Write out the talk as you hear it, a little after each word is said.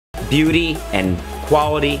beauty and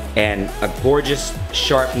quality and a gorgeous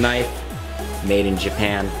sharp knife made in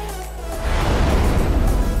Japan.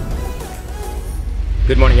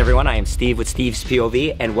 Good morning everyone, I am Steve with Steve's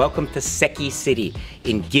POV and welcome to Seki City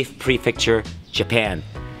in Gift Prefecture, Japan.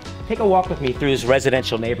 Take a walk with me through this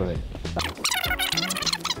residential neighborhood.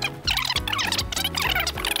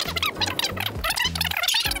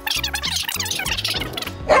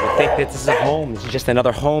 Think that this is a home, this is just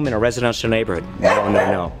another home in a residential neighborhood. No, no,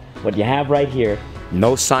 no. What you have right here,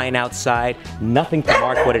 no sign outside, nothing to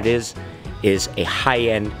mark what it is a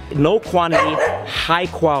high-end, low quantity, high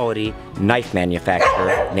quality knife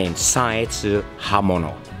manufacturer named Sannetsu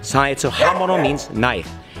Hamono. Sannetsu Hamono means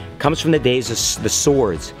knife. Comes from the days of the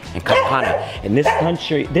swords and katana. And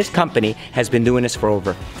this company has been doing this for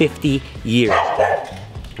over 50 years.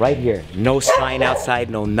 Right here, no sign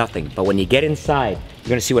outside, no nothing. But when you get inside, you're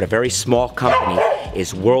gonna see what a very small company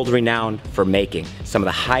is world-renowned for making. Some of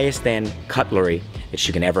the highest-end cutlery that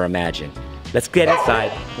you can ever imagine. Let's get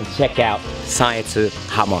inside and check out Sannetsu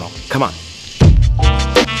Hamono. Come on.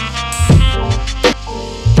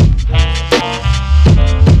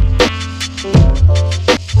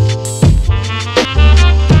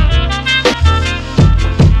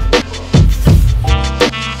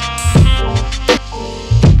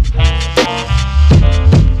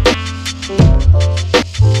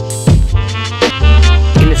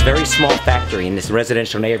 Very small factory in this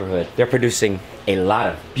residential neighborhood, they're producing a lot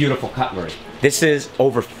of beautiful cutlery. This is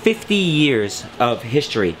over 50 years of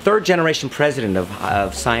history. Third generation president of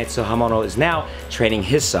Sannetsu Hamono is now training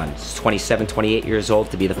his son. He's 27, 28 years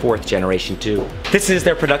old to be the fourth generation too. This is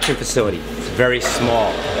their production facility. It's very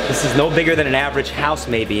small. This is no bigger than an average house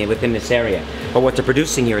maybe within this area. But what they're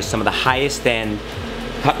producing here is some of the highest end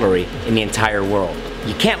cutlery in the entire world.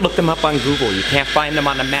 You can't look them up on Google. You can't find them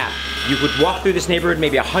on a map. You could walk through this neighborhood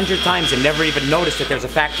maybe 100 times and never even notice that there's a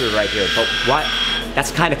factory right here. But what?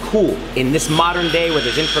 That's kind of cool. In this modern day where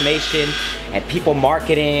there's information and people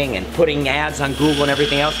marketing and putting ads on Google and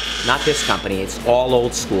everything else, not this company. It's all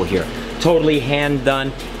old school here. Totally hand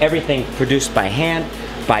done. Everything produced by hand,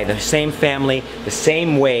 by the same family, the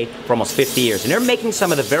same way for almost 50 years. And they're making some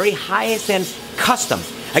of the very highest end custom.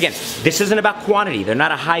 Again, this isn't about quantity. They're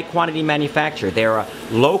not a high quantity manufacturer. They're a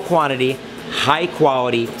low quantity, high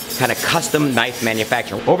quality kind of custom knife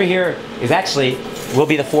manufacturer. Over here is actually, will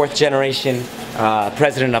be the fourth generation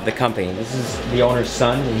president of the company. This is the owner's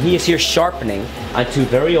son, and he is here sharpening on two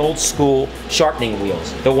very old school sharpening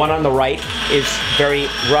wheels. The one on the right is very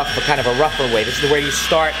rough, but kind of a rougher way. This is where you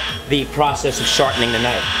start the process of sharpening the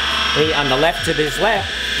knife. On the left to this left,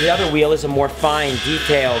 the other wheel is a more fine,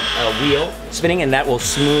 detailed wheel spinning, and that will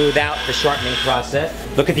smooth out the sharpening process.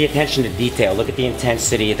 Look at the attention to detail. Look at the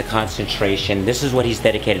intensity, the concentration. This is what he's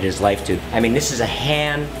dedicated his life to. I mean, this is a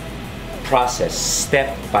hand process,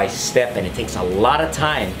 step by step, and it takes a lot of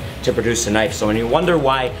time to produce a knife. So when you wonder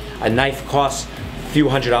why a knife costs a few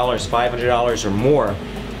 $100s, $500 or more,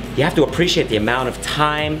 you have to appreciate the amount of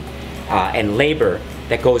time and labor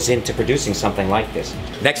that goes into producing something like this.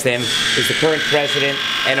 Next to him is the current president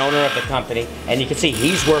and owner of the company, and you can see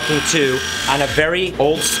he's working too on a very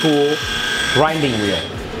old school grinding wheel,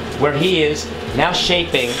 where he is now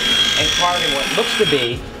shaping and carving what looks to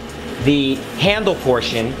be the handle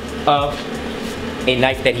portion of a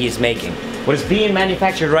knife that he is making. What is being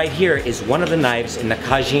manufactured right here is one of the knives in the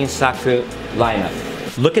Kajin Saku lineup.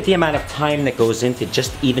 Look at the amount of time that goes into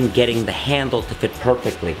just even getting the handle to fit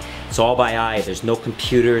perfectly. It's all by eye. There's no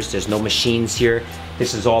computers, there's no machines here.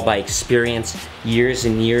 This is all by experience, years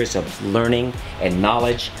and years of learning and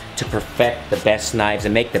knowledge to perfect the best knives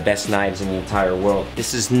and make the best knives in the entire world.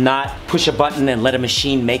 This is not push a button and let a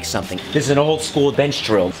machine make something. This is an old school bench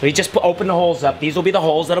drill. So you just open the holes up. These will be the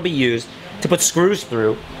holes that'll be used to put screws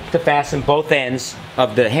through to fasten both ends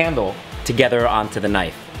of the handle together onto the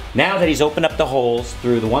knife. Now that he's opened up the holes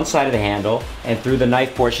through the one side of the handle and through the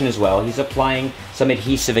knife portion as well, he's applying some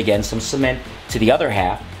adhesive again, some cement to the other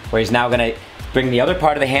half, where he's now gonna bring the other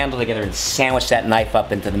part of the handle together and sandwich that knife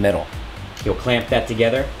up into the middle. He'll clamp that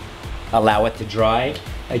together, allow it to dry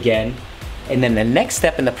again, and then the next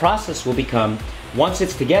step in the process will become, once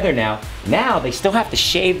it's together now they still have to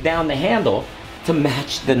shave down the handle to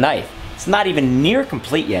match the knife. It's not even near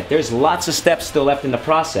complete yet. There's lots of steps still left in the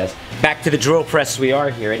process. Back to the drill press we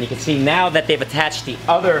are here, and you can see now that they've attached the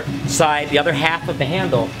other side, the other half of the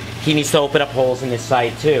handle, he needs to open up holes in this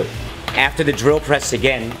side too. After the drill press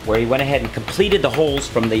again, where he went ahead and completed the holes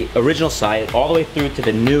from the original side all the way through to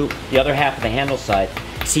the other half of the handle side,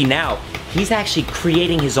 see now, he's actually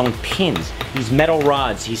creating his own pins, these metal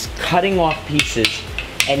rods. He's cutting off pieces,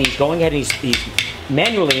 and he's going ahead and he's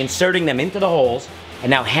manually inserting them into the holes, and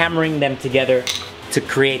now hammering them together to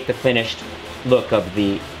create the finished look of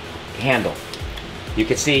the handle. You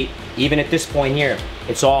can see, even at this point here,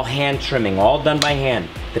 it's all hand trimming, all done by hand.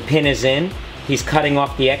 The pin is in, he's cutting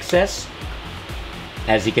off the excess,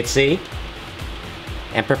 as you can see,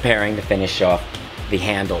 and preparing to finish off the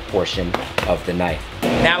handle portion of the knife.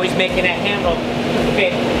 Now he's making a handle to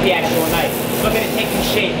fit the actual knife. Look at it taking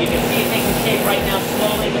shape. You can see it taking shape right now,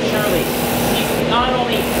 slowly but surely. He's not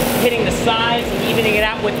only hitting the sides and evening it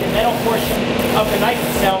out with the metal portion of the knife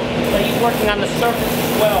itself, but he's working on the surface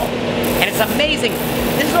as well. And it's amazing.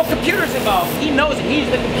 There's no computers involved. He knows it. He's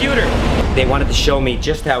the computer. They wanted to show me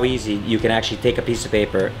just how easy you can actually take a piece of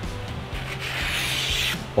paper.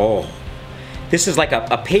 Oh, this is like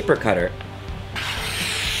a paper cutter.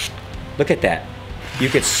 Look at that. You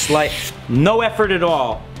could slice, no effort at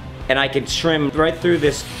all, and I could trim right through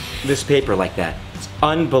this paper like that. It's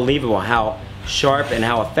unbelievable how sharp and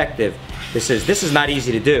how effective this is. This is not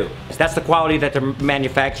easy to do. That's the quality that they're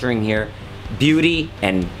manufacturing here. Beauty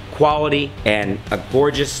and quality and a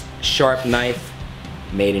gorgeous sharp knife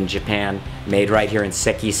made in Japan, made right here in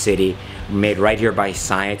Seki City, made right here by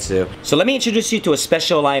Sannetsu. So let me introduce you to a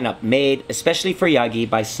special lineup made especially for Yagi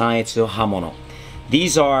by Sannetsu Hamono.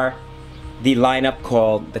 These are the lineup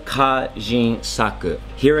called the Kajin Saku.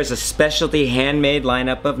 Here is a specialty handmade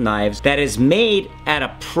lineup of knives that is made at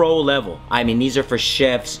a pro level. I mean, these are for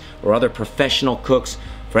chefs or other professional cooks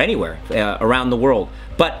for anywhere around the world.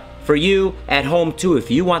 But for you at home too, if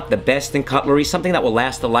you want the best in cutlery, something that will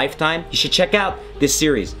last a lifetime, you should check out this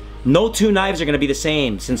series. No two knives are gonna be the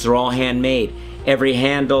same since they're all handmade. Every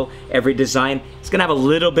handle, every design, it's gonna have a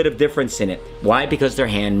little bit of difference in it. Why? Because they're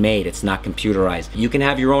handmade, it's not computerized. You can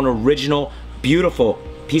have your own original, beautiful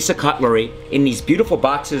piece of cutlery in these beautiful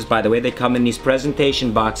boxes. By the way, they come in these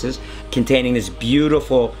presentation boxes containing this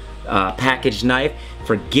beautiful packaged knife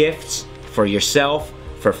for gifts, for yourself,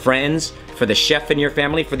 for friends, for the chef in your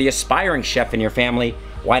family, for the aspiring chef in your family.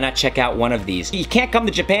 Why not check out one of these? You can't come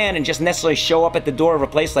to Japan and just necessarily show up at the door of a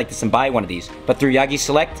place like this and buy one of these. But through Yagi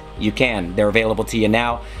Select, you can. They're available to you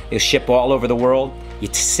now. They'll ship all over the world. You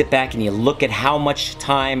sit back and you look at how much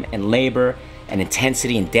time and labor and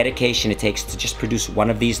intensity and dedication it takes to just produce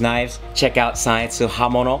one of these knives. Check out Sannetsu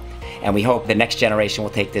Hamono, and we hope the next generation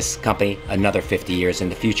will take this company another 50 years in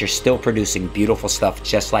the future, still producing beautiful stuff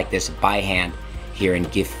just like this by hand here in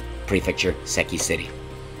Gifu Prefecture, Seki City.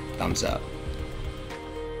 Thumbs up.